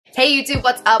Hey YouTube,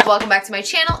 what's up? Welcome back to my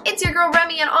channel. It's your girl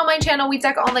Remy, and on my channel we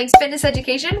tackle all things fitness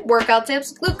education, workout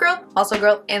tips, glute growth, muscle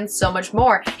growth, and so much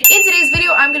more. In today's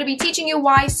video, I'm going to be teaching you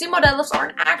why sumo deadlifts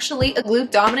aren't actually a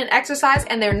glute dominant exercise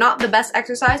and they're not the best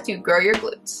exercise to grow your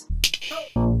glutes.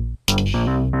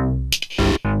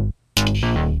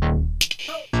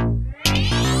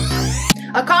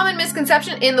 A common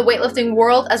misconception in the weightlifting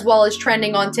world, as well as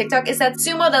trending on TikTok, is that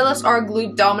sumo deadlifts are a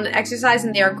glute dominant exercise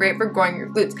and they are great for growing your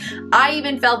glutes. I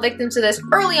even fell victim to this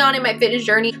early on in my fitness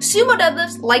journey. Sumo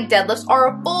deadlifts, like deadlifts, are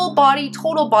a full body,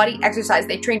 total body exercise.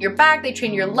 They train your back, they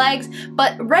train your legs,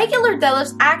 but regular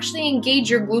deadlifts actually engage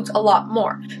your glutes a lot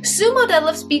more. Sumo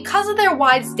deadlifts, because of their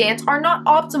wide stance, are not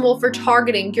optimal for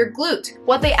targeting your glute.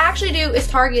 What they actually do is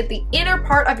target the inner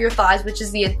part of your thighs, which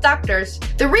is the adductors.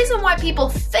 The reason why people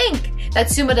think that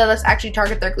sumo deadlifts actually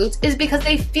target their glutes is because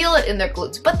they feel it in their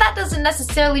glutes, but that doesn't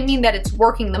necessarily mean that it's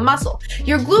working the muscle.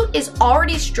 Your glute is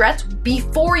already stretched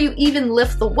before you even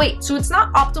lift the weight, so it's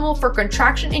not optimal for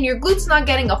contraction and your glute's not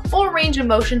getting a full range of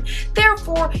motion,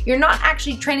 therefore you're not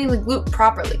actually training the glute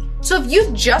properly. So if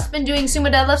you've just been doing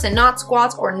sumo deadlifts and not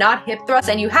squats or not hip thrusts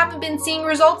and you haven't been seeing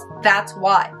results, that's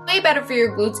why. Way better for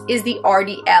your glutes is the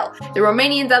RDL, the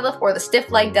Romanian deadlift or the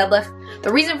stiff leg deadlift.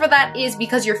 The reason for that is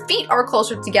because your feet are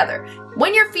closer together.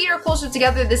 When your feet are closer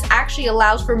together, this actually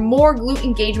allows for more glute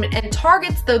engagement and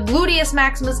targets the gluteus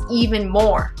maximus even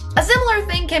more. A similar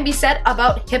thing can be said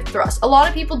about hip thrusts. A lot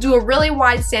of people do a really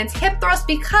wide stance hip thrust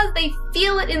because they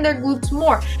feel it in their glutes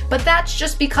more, but that's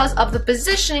just because of the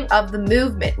positioning of the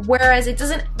movement, whereas it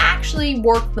doesn't actually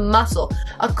work the muscle.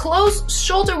 A close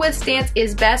shoulder width stance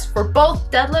is best for both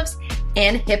deadlifts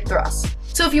and hip thrusts.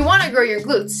 So if you want to grow your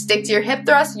glutes, stick to your hip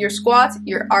thrusts, your squats,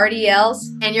 your RDLs,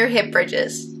 and your hip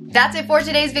bridges. That's it for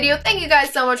today's video. Thank you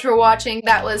guys so much for watching.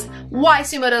 That was why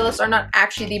sumo deadlifts are not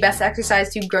actually the best exercise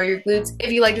to grow your glutes. If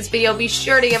you like this video, be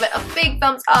sure to give it a big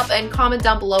thumbs up and comment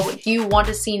down below what you want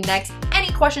to see next.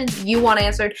 Any questions you want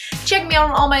answered. Check me out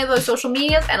on all my other social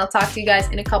medias, and I'll talk to you guys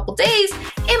in a couple days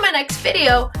in my next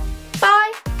video.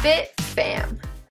 Bye, Fit Fam.